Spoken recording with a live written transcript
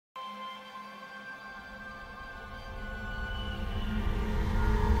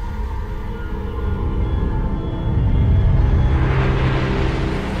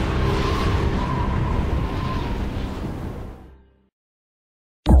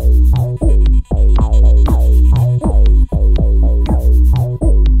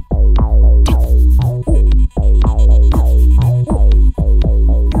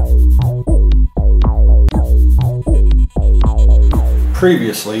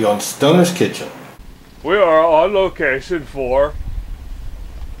Previously on Stoner's Kitchen. We are on location for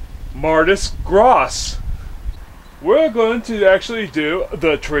Mardi Gras. We're going to actually do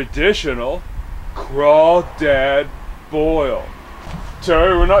the traditional crawdad boil.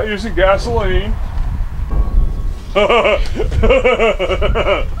 Terry, we're not using gasoline.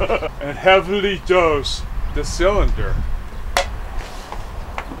 And heavily dose the cylinder.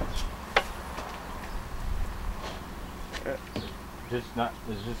 Is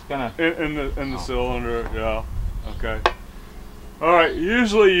just gonna In the cylinder, yeah. Okay. Alright,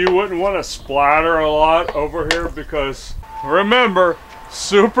 usually you wouldn't want to splatter a lot over here because remember,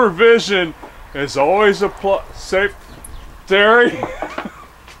 supervision is always a safe. Terry,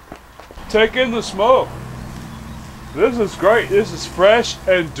 take in the smoke. This is great. This is fresh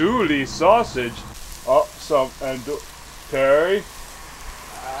andouille sausage. Oh, Terry.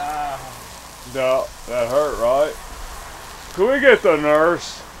 No, that hurt, right? Can we get the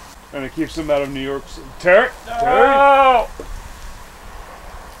nurse? And it keeps them out of New York City. Terry? No! Terry?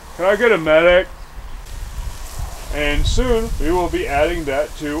 Can I get a medic? And soon we will be adding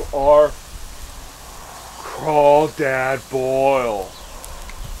that to our crawdad boil.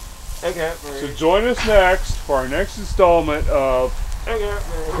 okay. So join us next for our next installment of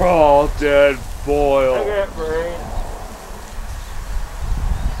crawdad boil.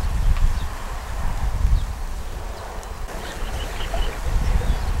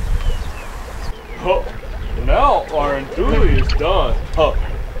 Oh, now our andouille is done. Oh,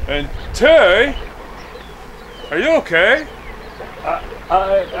 and Terry, are you okay?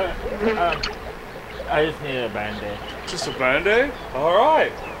 I just need a band-aid. Just a band-aid? All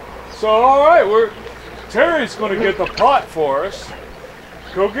right. So, all right, Terry's going to get the pot for us.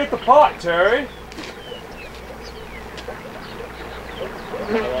 Go get the pot, Terry.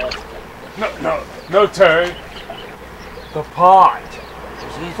 No, Terry. The pot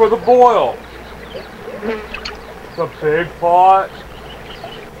for the boil. The big pot.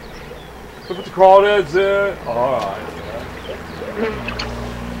 Put the crawdads in. Alright.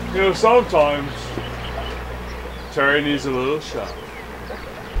 You know, sometimes Terry needs a little shot.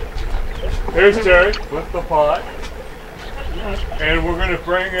 Here's Terry with the pot. And we're going to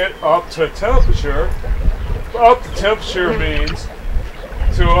bring it up to temperature. Up to temperature means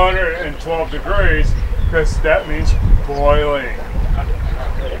 212 degrees because that means boiling.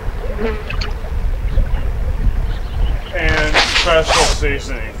 And special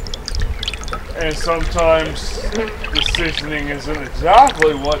seasoning. And sometimes the seasoning isn't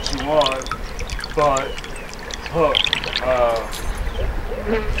exactly what you want, but you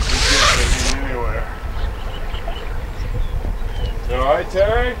get it anywhere. You alright,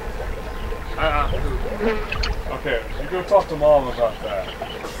 Terry? Okay, you go talk to Mom about that.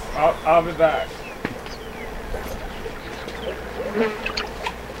 I'll be back.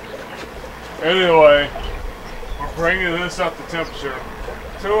 Anyway, we're bringing this up to temperature.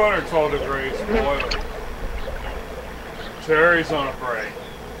 212 degrees, boiling. Terry's on a break.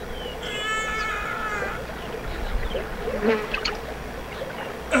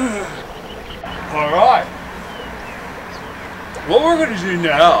 Alright. What we're going to do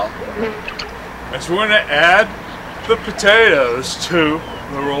now is we're going to add the potatoes to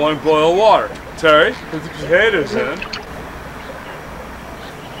the rolling boil water. Terry, put the potatoes in.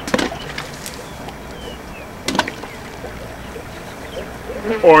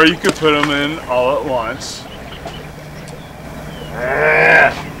 Or you could put them in all at once.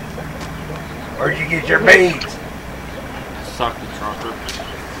 Where'd you get your beans? Suck the trucker.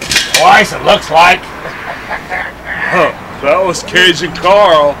 Twice it looks like. Huh, that was Cajun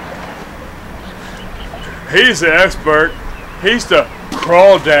Carl. He's the expert. He's the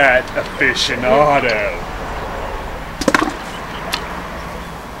crawdad aficionado.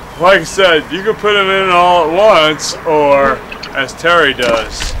 Like I said, you can put them in all at once, or as Terry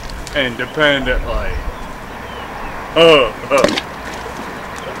does, independently.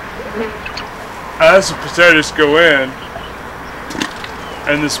 As the potatoes go in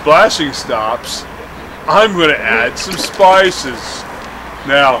and the splashing stops, I'm going to add some spices.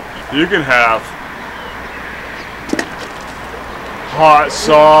 Now, you can have hot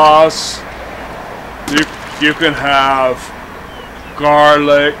sauce, you can have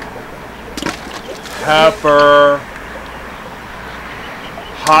garlic, pepper,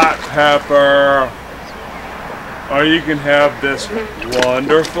 hot pepper, or you can have this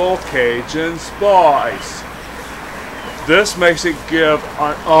wonderful Cajun spice. This makes it give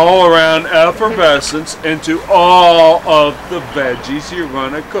an all-around effervescence into all of the veggies you're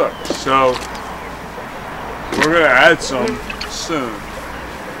going to cook. So we're going to add some soon.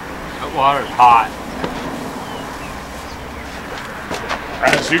 That water's hot.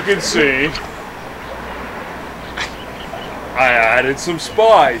 as you can see, I added some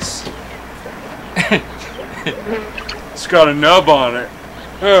spice. It's got a nub on it.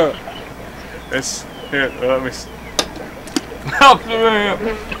 It's here. Let me. Help me.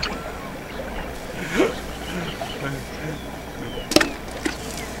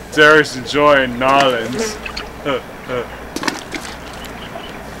 Terry's enjoying Nolans.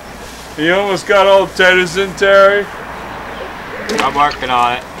 You almost got all taters in, Terry? I'm working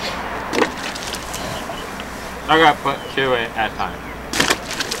on it. I gotta put 2 in at a time.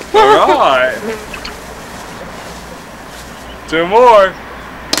 Alright. 2 more.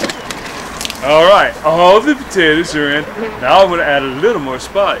 Alright, all the potatoes are in. Now I'm going to add a little more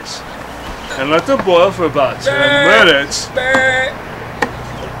spice. And let them boil for about 10 minutes.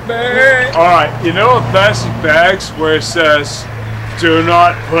 Alright, you know in plastic bags where it says do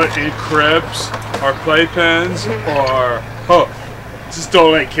not put in cribs or playpens or just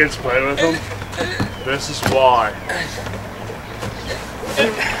don't let kids play with them? This is why.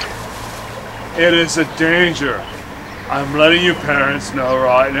 It is a danger. I'm letting you parents know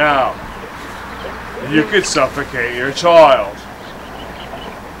right now. You could suffocate your child.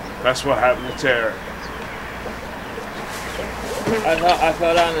 That's what happened to Terry. I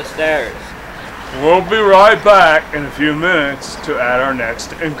fell down the stairs. We'll be right back in a few minutes to add our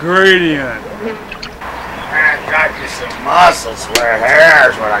next ingredient. I got you some muscles where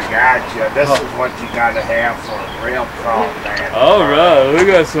here's what I got you. This is what you gotta have for a real crawdad. Alright, we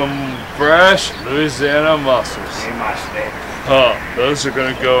got some fresh Louisiana mussels. See my stick. Those are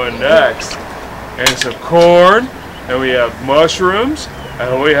gonna go in next. And some corn, and we have mushrooms,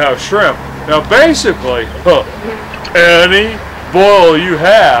 and we have shrimp. Now basically, any boil you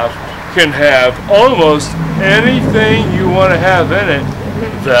have can have almost anything you want to have in it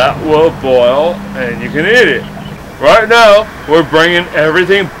that will boil and you can eat it. Right now, we're bringing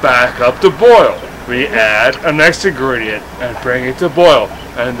everything back up to boil. We add a next ingredient and bring it to boil.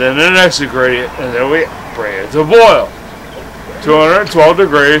 And then the next ingredient and then we bring it to boil. 212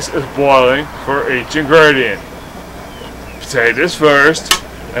 degrees is boiling for each ingredient. Potatoes first,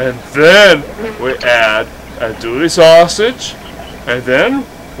 and then we add andouille sausage, and then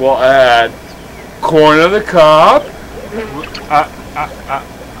we'll add corn on the cob. I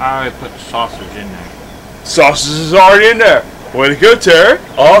already put the sausage in there. Sausage is already in there. Way to go, Terry.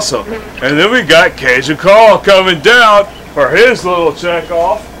 Awesome. And then we got Cajun Carl coming down for his little check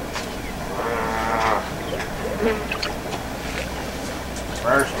off.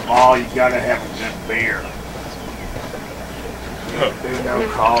 First of all, you gotta have a good beer. Do no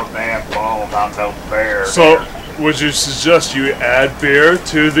crawdad boil without no beer. So, would you suggest you add beer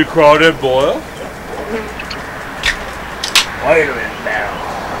to the crawdad boil? Wait a minute now.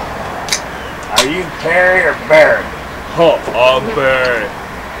 Are you Terry or Barry? I'm Barry.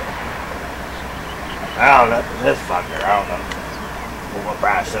 I don't know. This fucker, I don't know. We'll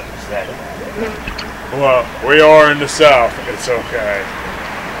probably shouldn't have said that. Well, we are in the South. It's okay.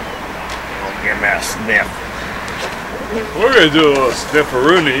 Don't give me a sniff. We're going to do a little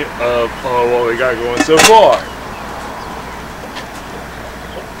snifferoonie of what we got going so far.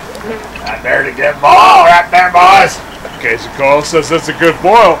 Right there to get ball, right there, boys. Cajun Carl says that's a good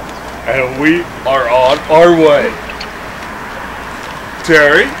boil, and we are on our way.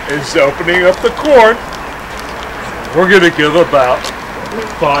 Terry is opening up the corn. We're going to give about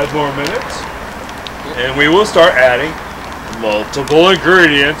 5 more minutes, and we will start adding multiple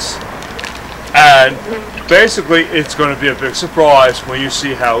ingredients. And basically, it's going to be a big surprise when you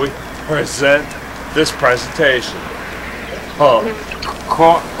see how we present this presentation.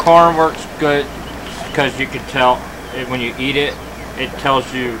 Corn works good because you can tell when you eat it. It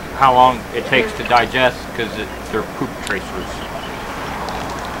tells you how long it takes to digest because they're poop tracers.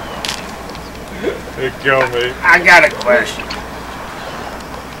 It killed me. I got a question.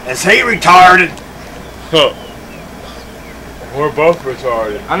 Is he retarded? We're both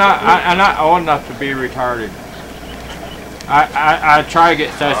retarded. I'm not old enough to be retarded. I try to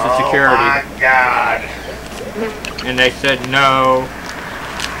get Social Security. Oh my God. And they said no.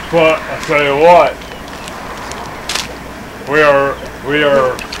 But I'll tell you what, we are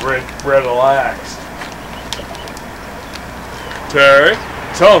relaxed. Terry,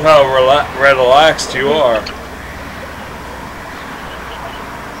 tell them how relaxed you are.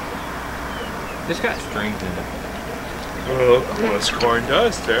 This got strings in it. Well, this corn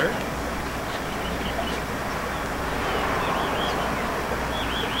does, Terry.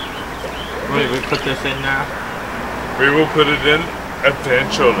 Wait, we put this in now? We will put it in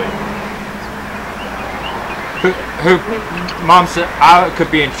eventually. Mom said I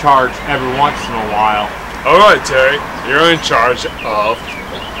could be in charge every once in a while. All right, Terry. you're in charge of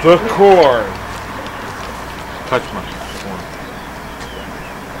the corn. Touch my corn.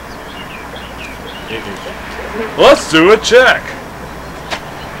 Let's do a check.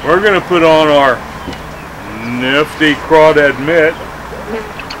 We're gonna put on our nifty crawdad mitt,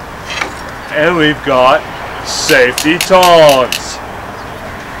 and we've got safety tongs.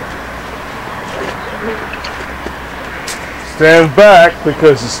 Stand back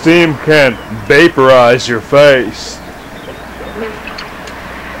because the steam can vaporize your face.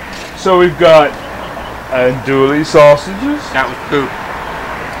 So we've got andouille sausages That was poop.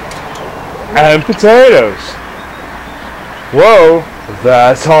 and potatoes. Whoa,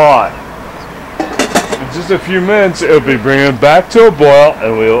 that's hot. In just a few minutes, it'll be bringing it back to a boil,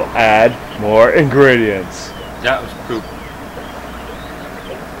 and we'll add more ingredients. That was poop.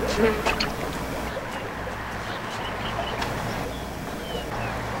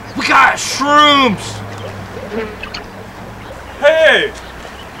 We got shrooms! Hey!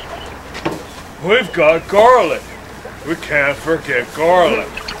 We've got garlic. We can't forget garlic.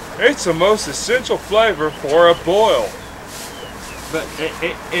 It's the most essential flavor for a boil. But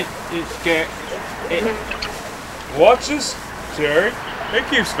it's scared. Watch this, Terry. It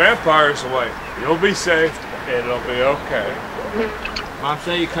keeps vampires away. You'll be safe. It'll be okay. Mom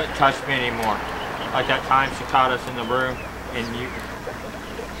said you couldn't touch me anymore. Like that time she caught us in the room and you...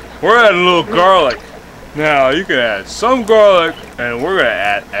 We're adding a little garlic. Now, you can add some garlic, and we're going to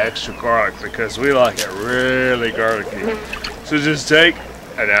add extra garlic because we like it really garlicky. So just take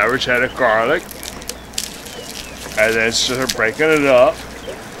an average head of garlic, and then start breaking it up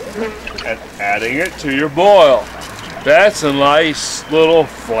and adding it to your boil. That's a nice little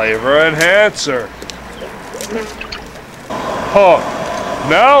flavor enhancer. Oh,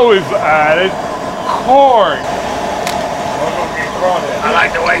 now we've added corn. I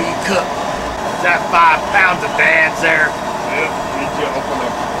like the way you cook. Is that 5 pounds of Dad's there? Yep, need you open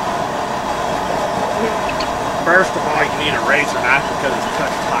up. First of all, you need a razor knife because it's cut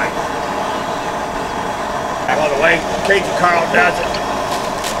tight. Well, the way Cajun Carl does it.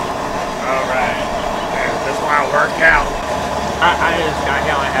 All right. This is why I work out. I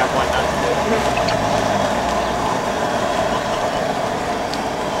only have one knife.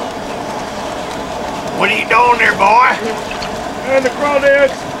 What are you doing there, boy? And the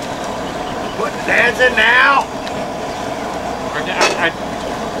crawdads. Put the dads in now.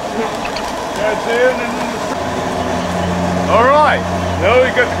 That's in. All right. Now we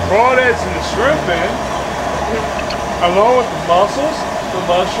got the crawdads and the shrimp in, along with the mussels, the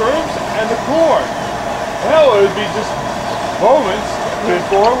mushrooms, and the corn. Now it would be just moments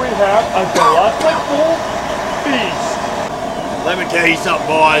before we have a delectable feast. Let me tell you something,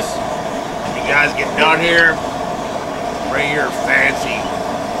 boys. When you guys get done here, bring your fancy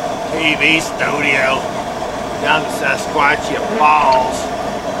TV studio down to Sasquatchia Falls.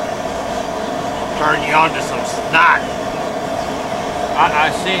 Turn you on to some snot. I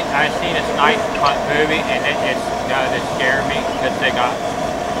seen a snipe hunt movie and it scared me because they got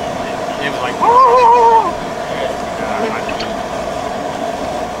it was like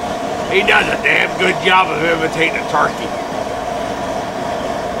He does a damn good job of imitating a turkey.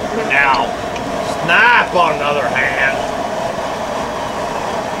 Now, snipe on the other hand,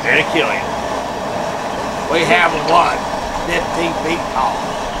 it'll kill you. We have them, what, 15 feet tall.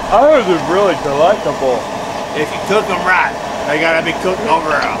 I heard they're really delectable. If you cook them right, they gotta be cooked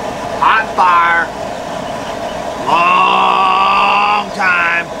over a hot fire, long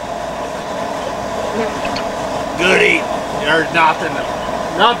time. Good eat. There's nothing.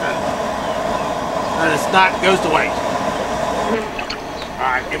 And the snot goes to waste. All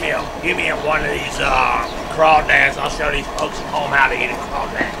right, give me one of these crawdads. I'll show these folks at home how to eat a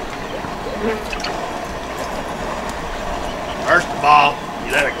crawdad. First of all,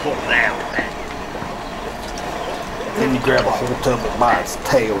 you let it cool down. Then you grab a whole tub of by its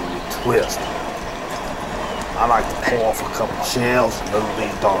tail and you twist. I like to pull off a couple shells, move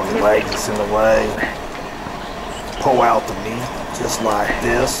these darn legs that's in the way. Pull out the meat just like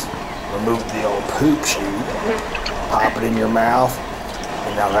this. Remove the old poop chute. Pop it in your mouth.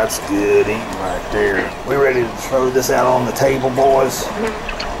 And now that's good eating right there. We ready to throw this out on the table, boys?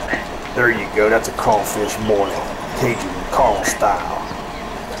 There you go. That's a crawfish boil. Cajun Carl style.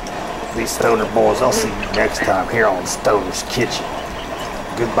 These Stoner boys, I'll see you next time here on Stoner's Kitchen.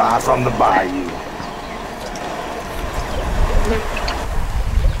 Goodbye from the bayou.